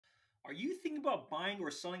Are you thinking about buying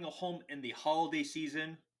or selling a home in the holiday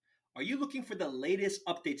season? Are you looking for the latest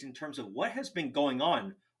updates in terms of what has been going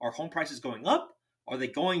on? Are home prices going up? Are they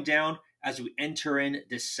going down as we enter in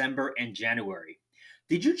December and January?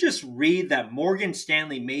 Did you just read that Morgan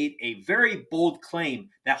Stanley made a very bold claim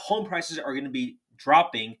that home prices are going to be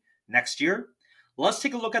dropping next year? Let's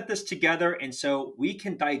take a look at this together and so we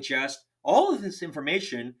can digest all of this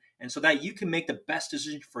information and so that you can make the best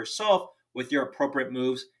decision for yourself with your appropriate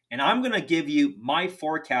moves. And I'm going to give you my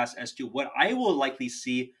forecast as to what I will likely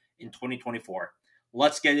see in 2024.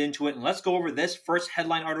 Let's get into it and let's go over this first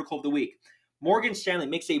headline article of the week. Morgan Stanley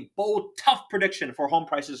makes a bold, tough prediction for home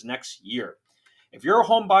prices next year. If you're a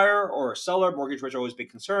home buyer or a seller, mortgage rates are always a big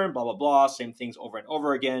concern, blah, blah, blah, same things over and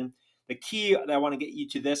over again. The key that I want to get you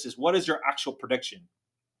to this is what is your actual prediction?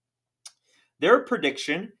 Their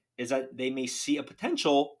prediction is that they may see a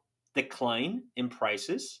potential decline in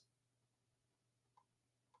prices.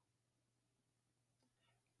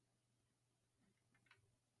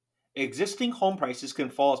 Existing home prices can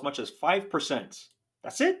fall as much as 5%.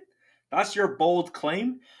 That's it. That's your bold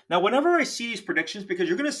claim. Now, whenever I see these predictions, because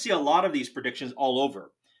you're going to see a lot of these predictions all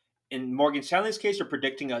over. In Morgan Stanley's case, they're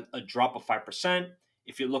predicting a drop of 5%.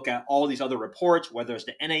 If you look at all these other reports, whether it's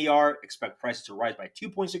the NAR, expect prices to rise by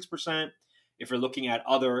 2.6%. If you're looking at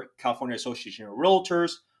other California Association of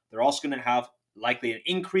Realtors, they're also going to have likely an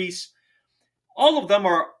increase. All of them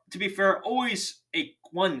are, to be fair, always a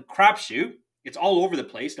one crapshoot. It's all over the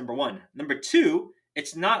place, number one. Number two,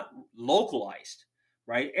 it's not localized,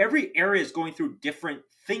 right? Every area is going through different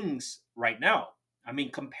things right now. I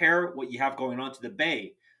mean, compare what you have going on to the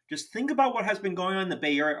Bay. Just think about what has been going on in the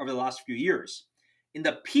Bay Area over the last few years. In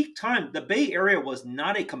the peak time, the Bay Area was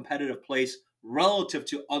not a competitive place relative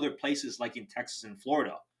to other places like in Texas and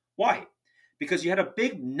Florida. Why? Because you had a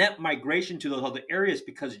big net migration to those other areas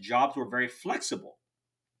because jobs were very flexible.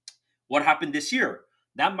 What happened this year?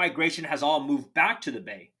 That migration has all moved back to the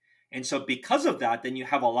Bay. And so because of that, then you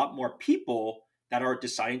have a lot more people that are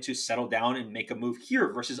deciding to settle down and make a move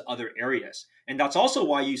here versus other areas. And that's also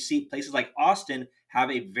why you see places like Austin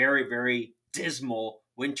have a very, very dismal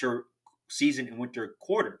winter season and winter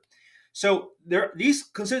quarter. So these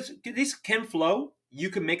can flow. You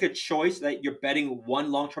can make a choice that you're betting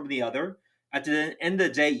one long term or the other. At the end of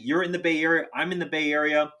the day, you're in the Bay Area. I'm in the Bay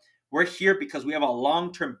Area. We're here because we have a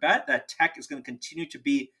long-term bet that tech is going to continue to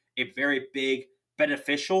be a very big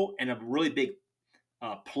beneficial and a really big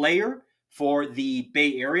player for the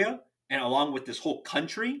Bay Area and along with this whole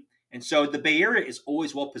country. And so the Bay Area is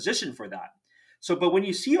always well positioned for that. So, but when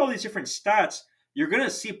you see all these different stats, you're going to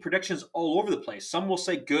see predictions all over the place. Some will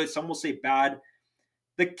say good, some will say bad.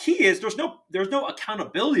 The key is there's no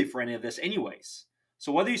accountability for any of this anyways.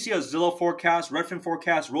 So whether you see a Zillow forecast, Redfin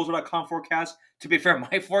forecast, Realtor.com forecast, to be fair,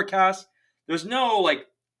 my forecast, there's no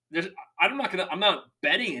I'm not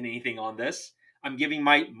betting anything on this. I'm giving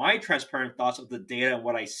my transparent thoughts of the data and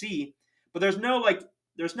what I see, but there's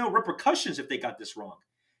no repercussions if they got this wrong.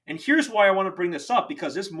 And here's why I want to bring this up,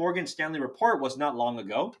 because this Morgan Stanley report was not long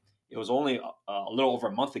ago. It was only a little over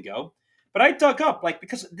a month ago. But I dug up,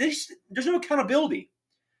 because there's no accountability,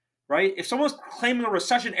 right? If someone's claiming a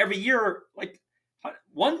recession every year,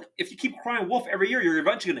 if you keep crying wolf every year, you're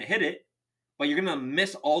eventually going to hit it, but you're going to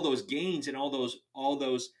miss all those gains and all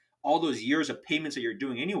those years of payments that you're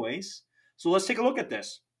doing anyways. So let's take a look at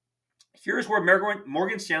this. Here's where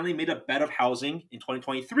Morgan Stanley made a bet of housing in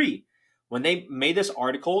 2023. When they made this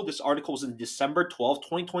article was in December 12th,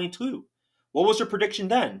 2022. What was their prediction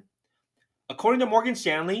then? According to Morgan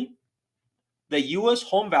Stanley, the U.S.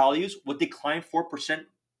 home values would decline 4%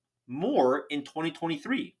 more in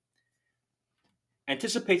 2023.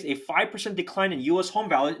 Anticipates a 5% decline in U.S. home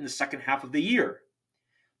values in the second half of the year.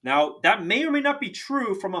 Now, that may or may not be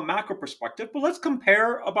true from a macro perspective, but let's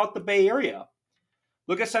compare about the Bay Area.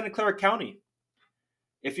 Look at Santa Clara County.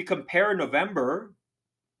 If you compare November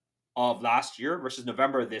of last year versus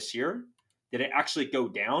November of this year, did it actually go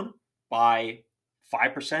down by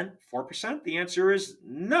 5%, 4%? The answer is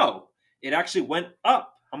no. It actually went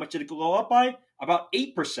up. How much did it go up by? About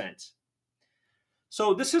 8%.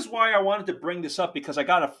 So this is why I wanted to bring this up, because I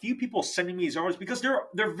got a few people sending me these articles because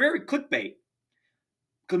they're very clickbait.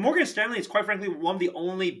 Because Morgan Stanley is quite frankly one of the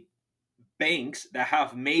only banks that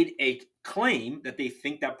have made a claim that they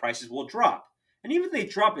think that prices will drop. And even if they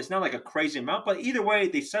drop, it's not like a crazy amount, but either way,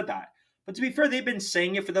 they said that. But to be fair, they've been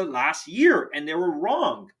saying it for the last year, and they were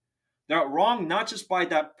wrong. They're wrong not just by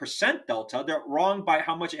that percent delta, they're wrong by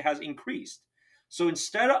how much it has increased. So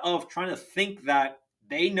instead of trying to think that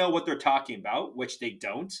they know what they're talking about, which they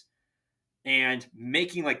don't, and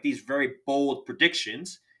making these very bold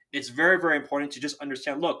predictions, it's very, very important to just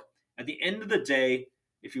understand, look, at the end of the day,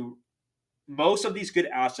 if you most of these good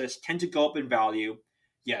assets tend to go up in value.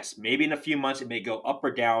 Yes, maybe in a few months it may go up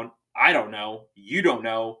or down. I don't know. You don't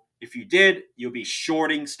know. If you did, you'll be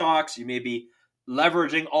shorting stocks. You may be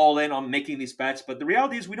leveraging all in on making these bets. But the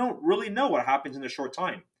reality is we don't really know what happens in a short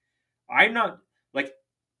time. I'm not like,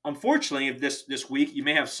 unfortunately, if this week you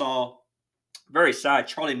may have saw, very sad,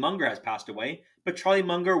 Charlie Munger has passed away. But Charlie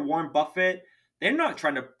Munger, Warren Buffett, they're not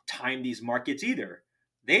trying to time these markets either.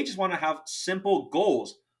 They just want to have simple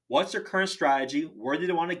goals. What's their current strategy? Where do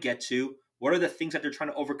they want to get to? What are the things that they're trying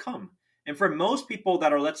to overcome? And for most people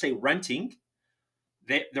that are, let's say, renting,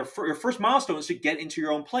 their first milestone is to get into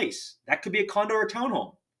your own place. That could be a condo or a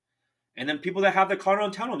townhome. And then people that have the condo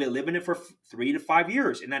and townhome, they live in it for 3 to 5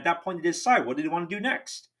 years. And at that point, they decide, what do they want to do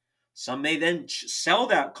next? Some may then sell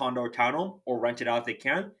that condo or townhome or rent it out if they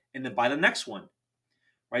can, and then buy the next one.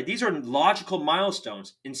 Right? These are logical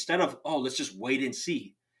milestones instead of, oh, let's just wait and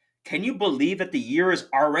see. Can you believe that the year is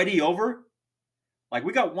already over? Like,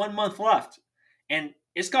 we got 1 month left, and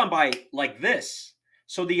it's gone by like this.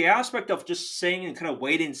 So the aspect of just saying and kind of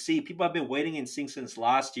wait and see, people have been waiting and seeing since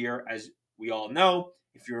last year. As we all know,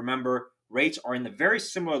 if you remember, rates are in the very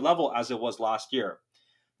similar level as it was last year.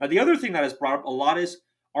 Now, the other thing that is brought up a lot is,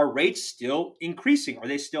 are rates still increasing? Are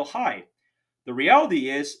they still high? The reality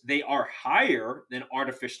is they are higher than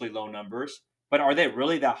artificially low numbers, but are they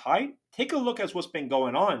really that high? Take a look at what's been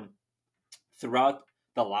going on throughout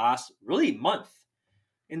the last really month.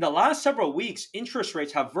 In the last several weeks, interest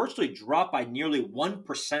rates have virtually dropped by nearly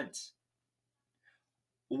 1%.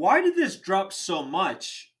 Why did this drop so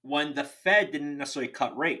much when the Fed didn't necessarily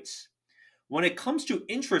cut rates? When it comes to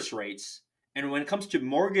interest rates and when it comes to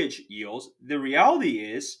mortgage yields, the reality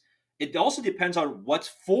is it also depends on what's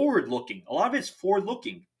forward looking. A lot of it's forward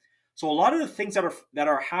looking. So a lot of the things that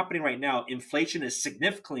are happening right now, inflation is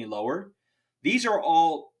significantly lower. These are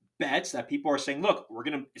all bets that people are saying, look,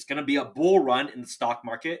 it's gonna be a bull run in the stock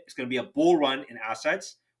market. It's gonna be a bull run in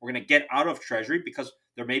assets. We're gonna get out of treasury because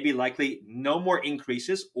there may be likely no more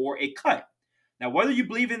increases or a cut. Now, whether you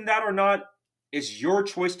believe in that or not is your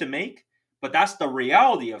choice to make, but that's the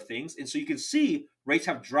reality of things. And so you can see rates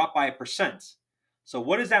have dropped by 1%. So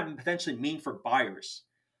what does that potentially mean for buyers?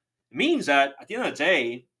 It means that at the end of the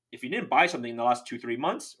day, if you didn't buy something in the last 2-3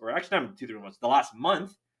 months, or actually not 2-3 months, the last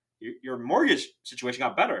month, your mortgage situation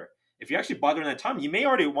got better. If you actually bought during that time, you may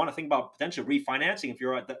already want to think about potentially refinancing if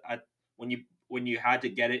you're when you had to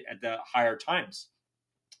get it at the higher times.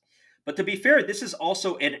 But to be fair, this is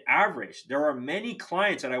also an average. There are many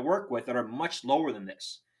clients that I work with that are much lower than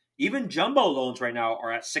this. Even jumbo loans right now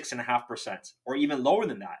are at 6.5%, or even lower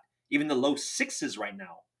than that. Even the low sixes right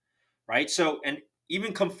now, right? So, and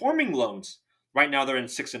even conforming loans right now, they're in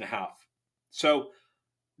 6.5. So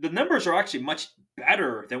the numbers are actually much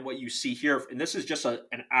better than what you see here. And this is just an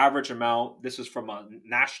average amount. This is from a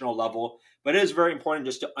national level, but it is very important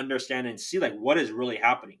just to understand and see like what is really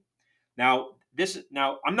happening. Now,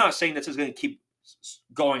 I'm not saying this is going to keep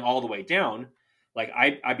going all the way down. Like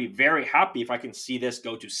I'd be very happy if I can see this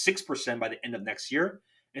go to 6% by the end of next year.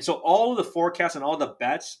 And so all of the forecasts and all the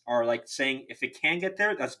bets are like saying if it can get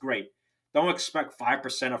there, that's great. Don't expect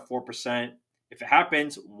 5% or 4%. If it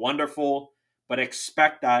happens, wonderful. But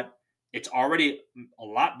expect that it's already a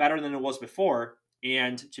lot better than it was before.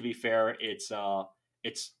 And to be fair, it's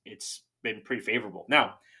been pretty favorable.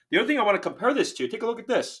 Now, the other thing I want to compare this to, take a look at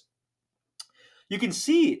this. You can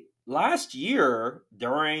see last year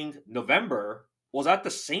during November was at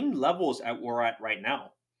the same levels that we're at right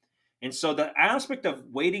now. And so the aspect of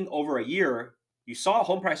waiting over a year, you saw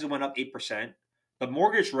home prices went up 8%. The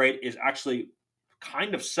mortgage rate is actually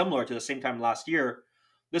kind of similar to the same time last year.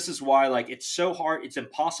 This is why like it's so hard, it's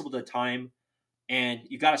impossible to time, and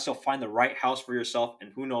you got to still find the right house for yourself,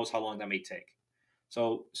 and who knows how long that may take.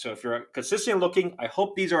 So if you're consistently looking, I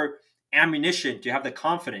hope these are ammunition to have the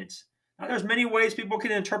confidence. Now, there's many ways people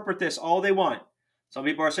can interpret this all they want. Some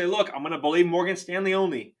people are saying, look, I'm going to believe Morgan Stanley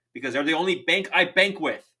only because they're the only bank I bank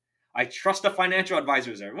with. I trust the financial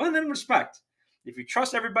advisors there. Well, then respect. If you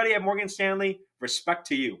trust everybody at Morgan Stanley, respect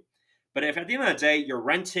to you. But if at the end of the day, you're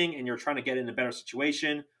renting and you're trying to get in a better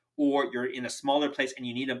situation, or you're in a smaller place and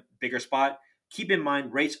you need a bigger spot, keep in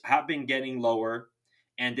mind rates have been getting lower,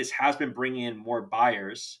 and this has been bringing in more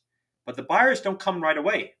buyers. But the buyers don't come right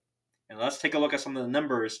away. And let's take a look at some of the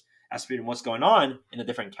numbers as to what's going on in the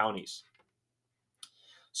different counties.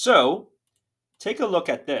 So take a look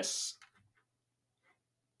at this.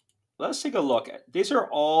 Let's take a look at, these are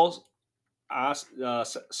all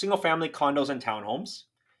single family condos and townhomes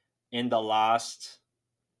in the last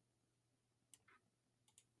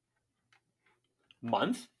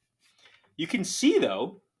month. You can see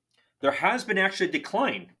though, there has been actually a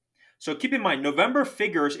decline. So keep in mind, November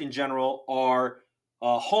figures in general are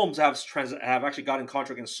homes that have actually gotten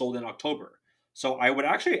contract and sold in October. So I would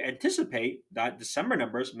actually anticipate that December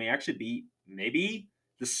numbers may actually be maybe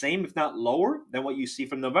the same, if not lower, than what you see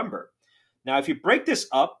from November. Now, if you break this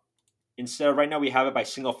up, instead of right now we have it by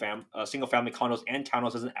single family condos and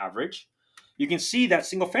townhouses as an average, you can see that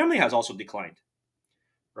single family has also declined,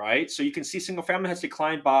 right? So you can see single family has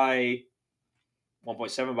declined by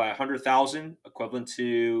 1.7 by 100,000, equivalent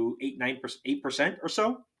to 8% or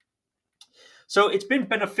so. So it's been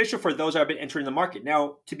beneficial for those that have been entering the market.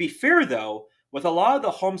 Now, to be fair though, with a lot of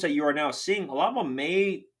the homes that you are now seeing, a lot of them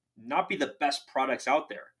may not be the best products out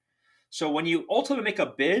there. So when you ultimately make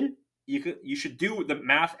a bid, you should do the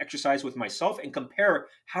math exercise with myself and compare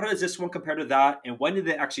how does this one compare to that, and when did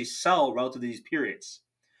it actually sell relative to these periods.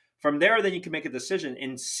 From there, then you can make a decision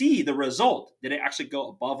and see the result. Did it actually go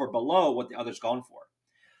above or below what the other's gone for?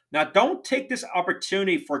 Now, don't take this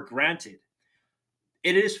opportunity for granted.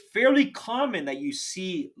 It is fairly common that you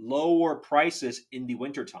see lower prices in the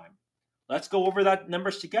wintertime. Let's go over that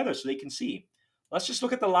numbers together so they can see. Let's just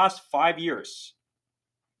look at the last 5 years.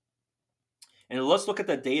 And let's look at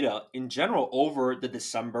the data in general over the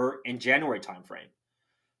December and January timeframe.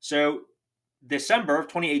 So December of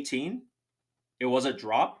 2018, it was a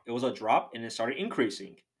drop. It was a drop and it started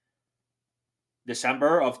increasing.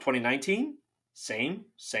 December of 2019, same,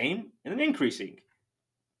 and then increasing.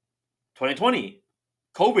 2020,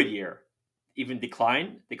 COVID year, even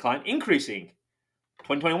decline, increasing.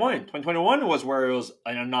 2021 was where it was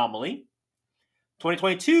an anomaly.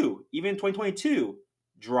 2022, even 2022,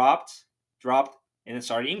 dropped, and then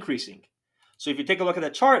started increasing. So if you take a look at the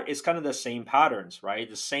chart, it's kind of the same patterns, right?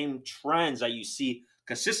 The same trends that you see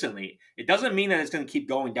consistently. It doesn't mean that it's going to keep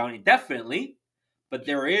going down indefinitely, but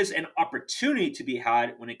there is an opportunity to be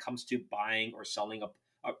had when it comes to buying or selling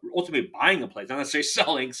ultimately buying a place, not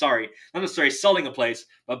necessarily selling a place,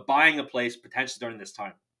 but buying a place potentially during this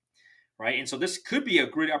time, right? And so this could be a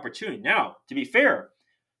great opportunity. Now, to be fair,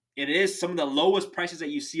 it is some of the lowest prices that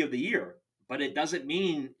you see of the year, but it doesn't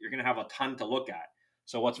mean you're going to have a ton to look at.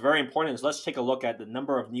 So what's very important is let's take a look at the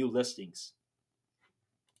number of new listings.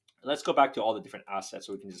 Let's go back to all the different assets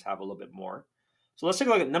so we can just have a little bit more. So let's take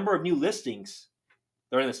a look at the number of new listings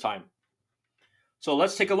during this time. So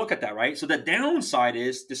let's take a look at that, right? So the downside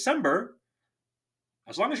is December,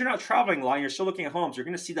 as long as you're not traveling a lot and you're still looking at homes, you're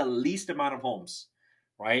going to see the least amount of homes,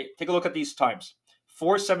 right? Take a look at these times.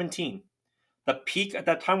 417. The peak at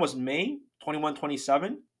that time was May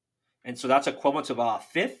 21-27. And so that's equivalent to about a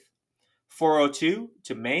fifth. 402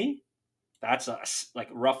 to May. That's like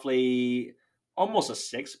roughly almost a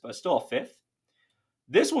sixth, but still a fifth.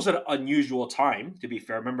 This was an unusual time, to be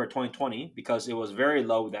fair. Remember 2020, because it was very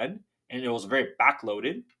low then and it was very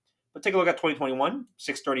backloaded. But take a look at 2021,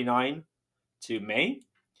 639 to May.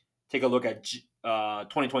 Take a look at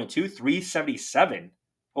 2022, 377.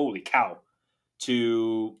 Holy cow.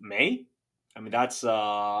 To May. I mean, that's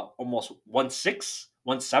almost 1/6,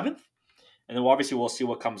 1/7. And then obviously we'll see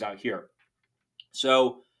what comes out here.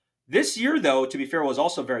 So this year, though, to be fair, was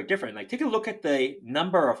also very different. Like, take a look at the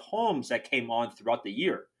number of homes that came on throughout the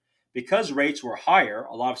year. Because rates were higher,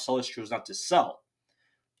 a lot of sellers chose not to sell.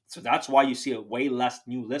 So that's why you see a way less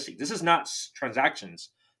new listings. This is not transactions.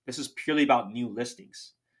 This is purely about new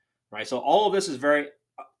listings, right? So all of this is very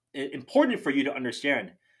important for you to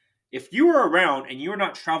understand. If you are around and you're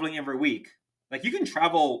not traveling every week, like you can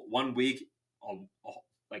travel 1 week,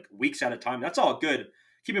 like weeks at a time. That's all good.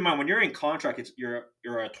 Keep in mind, when you're in contract,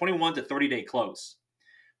 you're a 21 to 30 day close,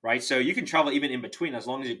 right? So you can travel even in between as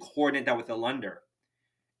long as you coordinate that with the lender.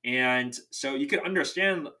 And so you can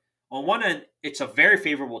understand, on one end, it's a very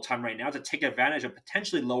favorable time right now to take advantage of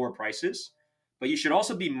potentially lower prices, but you should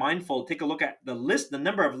also be mindful, take a look at the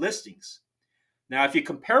number of listings. Now, if you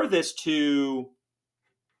compare this to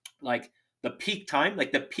like the peak time,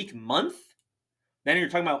 like the peak month, then you're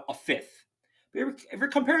talking about a fifth. If you're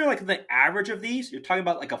comparing like the average of these, you're talking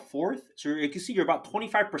about like a fourth. So you can see you're about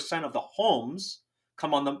 25% of the homes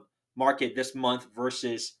come on the market this month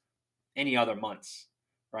versus any other months,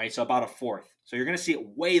 right? So about a fourth. So you're going to see it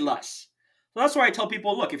way less. So that's why I tell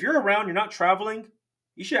people, look, if you're around, you're not traveling,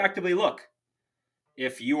 you should actively look.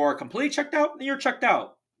 If you are completely checked out, then you're checked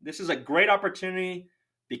out. This is a great opportunity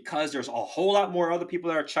because there's a whole lot more other people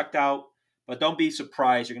that are checked out, but don't be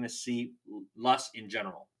surprised. You're going to see less in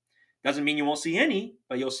general. Doesn't mean you won't see any,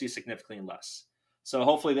 but you'll see significantly less. So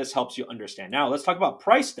hopefully this helps you understand. Now let's talk about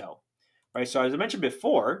price though, right? So as I mentioned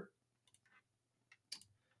before,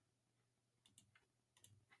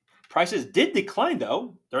 prices did decline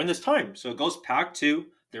though during this time. So it goes back to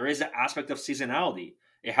there is an aspect of seasonality.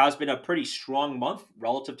 It has been a pretty strong month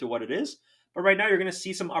relative to what it is, But right now, you're going to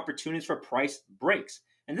see some opportunities for price breaks.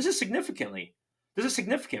 And this is significantly. This is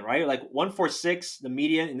significant, right? Like 146, the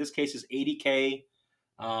median in this case is 80K.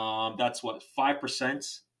 That's what,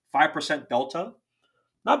 5%, 5% delta.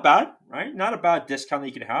 Not bad, right? Not a bad discount that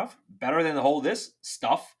you can have. Better than the whole this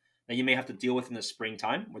stuff that you may have to deal with in the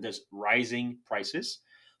springtime where there's rising prices.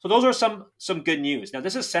 So those are some good news. Now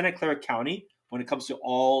this is Santa Clara County when it comes to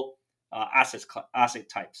all asset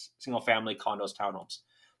types: single family, condos, townhomes.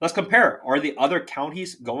 Let's compare. Are the other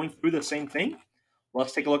counties going through the same thing?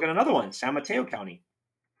 Let's take a look at another one, San Mateo County.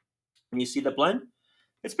 When you see the blend,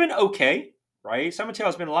 it's been okay, right? San Mateo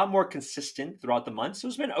has been a lot more consistent throughout the month, so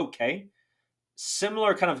it's been okay.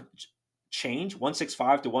 Similar kind of change,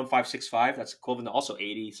 165 to 1565. That's equivalent to also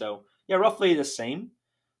 80. So yeah, roughly the same.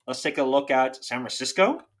 Let's take a look at San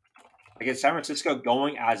Francisco. Again, San Francisco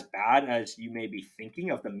going as bad as you may be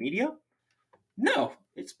thinking of the media? No,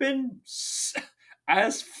 it's been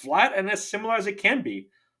as flat and as similar as it can be.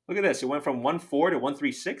 Look at this. It went from 1.4 to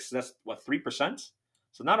 136. That's what, 3%?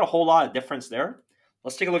 So not a whole lot of difference there.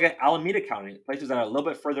 Let's take a look at Alameda County, places that are a little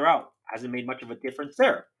bit further out. Hasn't made much of a difference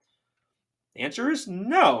there. The answer is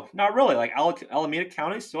no, not really. Like Alameda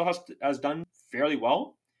County still has done fairly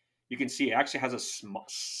well. You can see it actually has a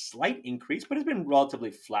slight increase, but it's been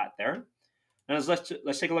relatively flat there. And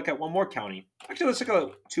let's take a look at one more county. Actually, let's look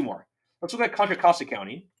at two more. Let's look at Contra Costa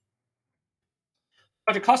County.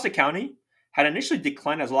 Contra Costa County had initially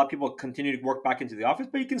declined as a lot of people continued to work back into the office,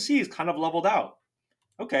 but you can see it's kind of leveled out.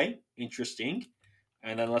 Okay, interesting.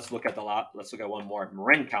 And then let's look at one more.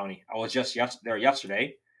 Marin County. I was just there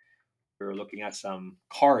yesterday. We were looking at some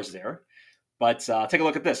cars there. But take a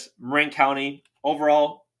look at this. Marin County,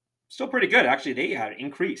 overall, still pretty good. Actually, they had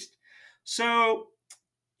increased. So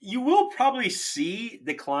you will probably see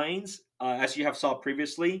declines as you have saw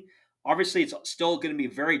previously. Obviously, it's still going to be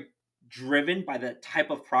very driven by the type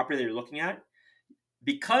of property that you're looking at.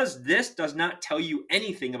 Because this does not tell you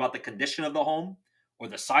anything about the condition of the home or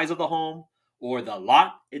the size of the home or the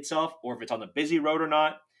lot itself or if it's on a busy road or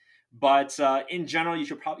not. But in general,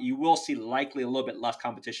 you will see likely a little bit less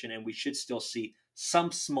competition, and we should still see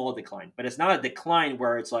some small decline. But it's not a decline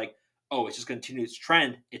where it's like, oh, it's just continuing its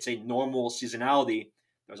trend. It's a normal seasonality.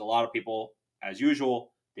 There's a lot of people, as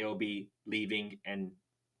usual, they will be leaving and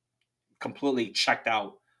completely checked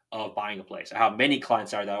out of buying a place. I have many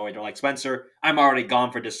clients that are that way. They're like, Spencer, I'm already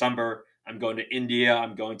gone for December. I'm going to India.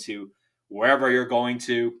 I'm going to wherever you're going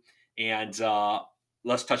to, and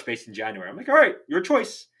let's touch base in January. I'm like, all right, your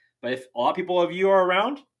choice. But if a lot of people of you are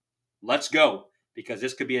around, let's go, because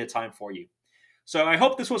this could be a time for you. So I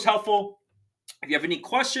hope this was helpful. If you have any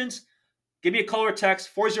questions, give me a call or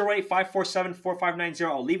text, 408-547-4590.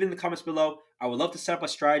 I'll leave it in the comments below. I would love to set up a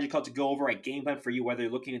strategy call to go over a game plan for you, whether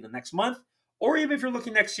you're looking in the next month or even if you're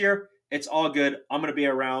looking next year. It's all good. I'm going to be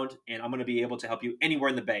around, and I'm going to be able to help you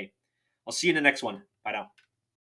anywhere in the Bay. I'll see you in the next one. Bye now.